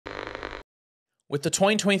With the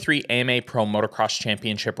 2023 AMA Pro Motocross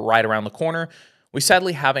Championship right around the corner, we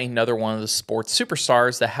sadly have another one of the sports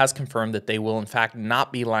superstars that has confirmed that they will in fact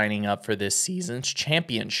not be lining up for this season's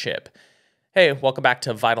championship. Hey, welcome back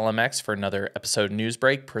to Vital MX for another episode news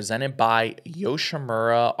break presented by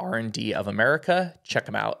Yoshimura R&D of America. Check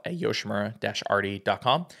them out at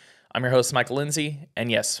yoshimura-rd.com. I'm your host, Michael Lindsay, and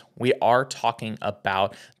yes, we are talking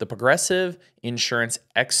about the Progressive Insurance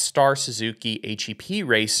Ecstar Suzuki HEP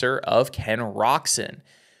racer of Ken Roczen.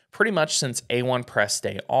 Pretty much since A1 press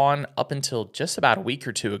day on, up until just about a week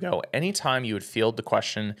or two ago, anytime you would field the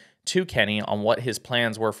question to Kenny on what his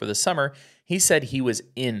plans were for the summer, he said he was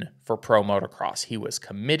in for pro motocross. He was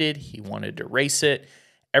committed, he wanted to race it.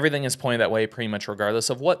 Everything is pointed that way pretty much regardless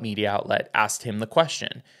of what media outlet asked him the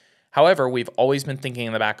question. However, we've always been thinking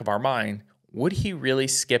in the back of our mind, would he really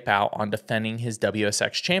skip out on defending his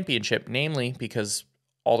WSX championship, namely because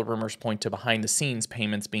all the rumors point to behind the scenes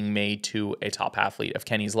payments being made to a top athlete of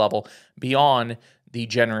Kenny's level beyond the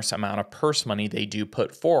generous amount of purse money they do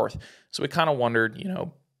put forth. So we kind of wondered,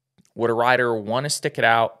 would a rider want to stick it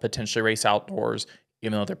out, potentially race outdoors,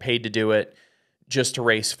 even though they're paid to do it, just to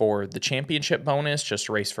race for the championship bonus, just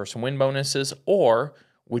to race for some win bonuses, or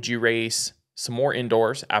would you race some more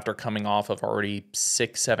indoors after coming off of already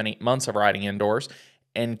 6, 7, 8 months of riding indoors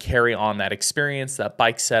and carry on that experience, that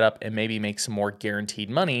bike setup, and maybe make some more guaranteed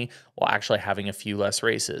money while actually having a few less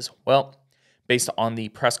races? Well, based on the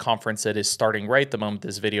press conference that is starting right the moment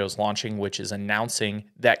this video is launching, which is announcing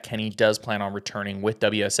that Kenny does plan on returning with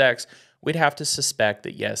WSX, we'd have to suspect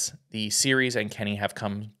that yes, the series and Kenny have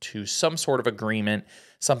come to some sort of agreement,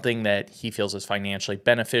 something that he feels is financially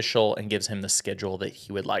beneficial and gives him the schedule that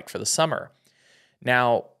he would like for the summer.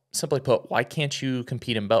 Now, simply put, why can't you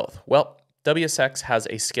compete in both? Well, WSX has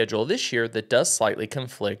a schedule this year that does slightly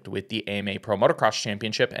conflict with the AMA Pro Motocross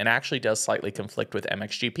Championship and actually does slightly conflict with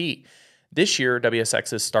MXGP. This year,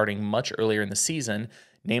 WSX is starting much earlier in the season.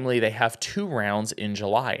 Namely, they have 2 rounds in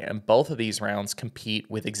July, and both of these rounds compete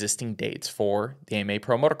with existing dates for the AMA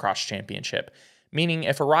Pro Motocross Championship. Meaning,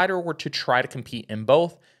 if a rider were to try to compete in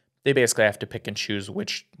both, they basically have to pick and choose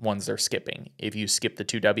which ones they're skipping. If you skip the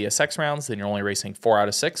 2 WSX rounds, then you're only racing 4 out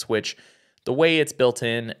of 6, which the way it's built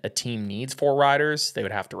in, a team needs 4 riders. They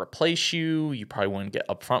would have to replace you. You probably wouldn't get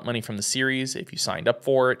upfront money from the series if you signed up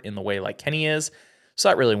for it in the way like Kenny is. So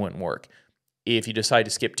that really wouldn't work. If you decide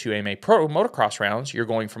to skip 2 AMA Pro Motocross rounds, you're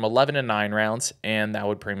going from 11 to 9 rounds, and that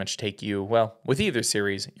would pretty much take you, well, with either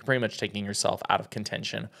series, you're pretty much taking yourself out of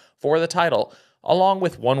contention for the title, along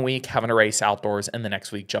with 1 week having to race outdoors and the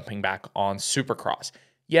next week jumping back on Supercross.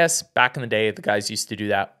 Yes, back in the day, the guys used to do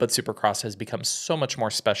that, but Supercross has become so much more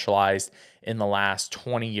specialized in the last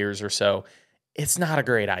 20 years or so. It's not a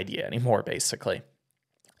great idea anymore, basically.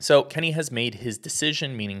 So Kenny has made his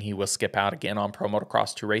decision, meaning he will skip out again on Pro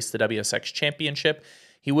Motocross to race the WSX Championship.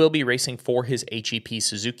 He will be racing for his HEP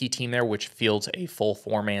Suzuki team there, which fields a full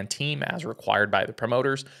 4-man team as required by the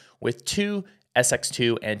promoters, with 2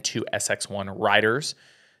 SX2 and 2 SX1 riders.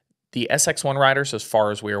 The SX1 riders, as far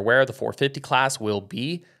as we're aware, the 450 class will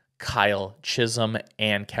be Kyle Chisholm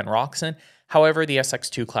and Ken Roczen. However, the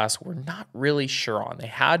SX2 class we're not really sure on. They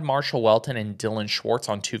had Marshall Welton and Dylan Schwartz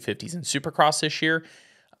on 250s in Supercross this year.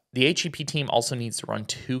 The HEP team also needs to run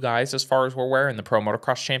 2 guys, as far as we're aware, in the Pro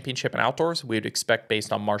Motocross Championship and Outdoors. We would expect,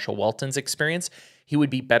 based on Marshall Welton's experience, he would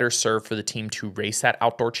be better served for the team to race that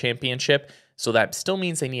outdoor championship. So that still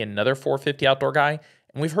means they need another 450 outdoor guy.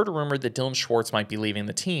 And we've heard a rumor that Dylan Schwartz might be leaving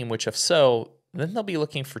the team, which if so, then they'll be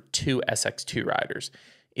looking for 2 SX2 riders.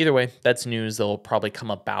 Either way, that's news that will probably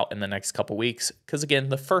come about in the next couple weeks. Because again,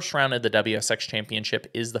 the first round of the WSX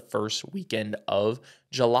Championship is the first weekend of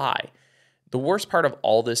July. The worst part of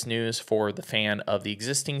all this news for the fan of the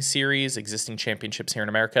existing series, existing championships here in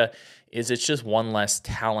America, is it's just one less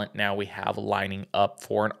talent now we have lining up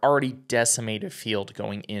for an already decimated field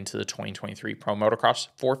going into the 2023 Pro Motocross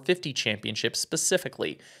 450 Championship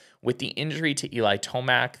specifically. With the injury to Eli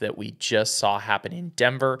Tomac that we just saw happen in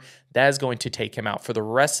Denver, that is going to take him out for the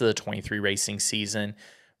rest of the 23 racing season.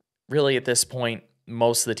 Really, at this point,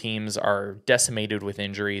 most of the teams are decimated with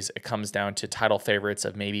injuries. It comes down to title favorites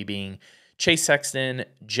of maybe being Chase Sexton,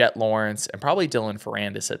 Jet Lawrence, and probably Dylan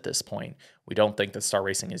Ferrandis at this point. We don't think that Star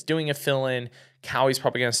Racing is doing a fill-in. Cowie's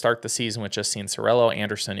probably going to start the season with just Sorello.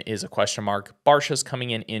 Anderson is a question mark. Barsha's coming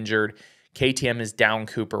in injured. KTM is down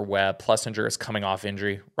Cooper Webb. Plessinger is coming off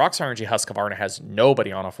injury. Roczen RNG Husqvarna has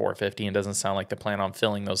nobody on a 450 and doesn't sound like they plan on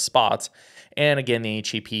filling those spots. And again, the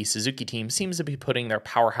HEP Suzuki team seems to be putting their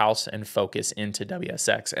powerhouse and focus into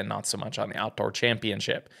WSX and not so much on the outdoor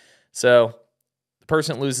championship. So the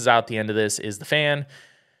person that loses out at the end of this is the fan.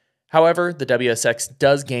 However, the WSX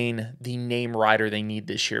does gain the name rider they need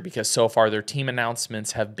this year because so far their team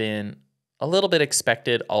announcements have been a little bit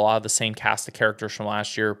expected, a lot of the same cast of characters from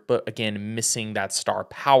last year, but again, missing that star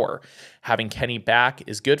power. Having Kenny back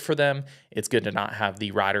is good for them. It's good to not have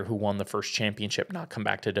the rider who won the first championship not come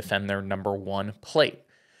back to defend their #1 plate.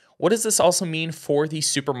 What does this also mean for the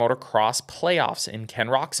Super Motocross playoffs in Ken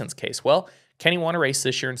Roczen's case? Well, Kenny won a race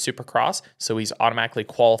this year in Supercross, so he's automatically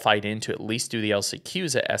qualified in to at least do the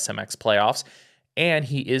LCQs at SMX playoffs, and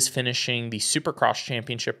he is finishing the Supercross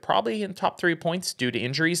Championship probably in top 3 points due to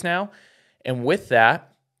injuries now. And with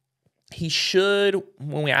that, he should,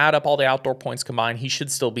 when we add up all the outdoor points combined, he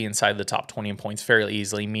should still be inside the top 20 in points fairly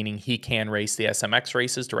easily, meaning he can race the SMX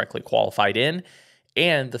races directly qualified in,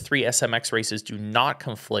 and the 3 SMX races do not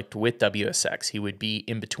conflict with WSX. He would be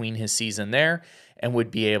in between his season there and would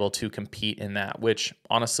be able to compete in that, which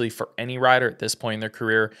honestly, for any rider at this point in their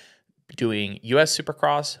career, doing US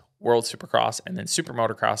Supercross, World Supercross, and then Super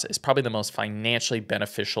Motocross is probably the most financially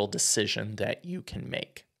beneficial decision that you can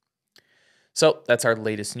make. So that's our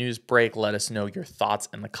latest news break. Let us know your thoughts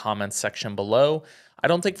in the comments section below. I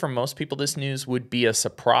don't think for most people this news would be a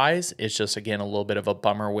surprise. It's just, again, a little bit of a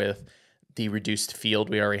bummer with the reduced field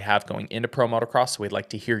we already have going into Pro Motocross. So we'd like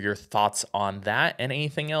to hear your thoughts on that and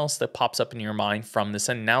anything else that pops up in your mind from this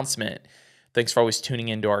announcement. Thanks for always tuning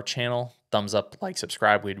into our channel. Thumbs up, like,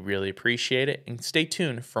 subscribe. We'd really appreciate it. And stay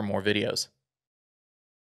tuned for more videos.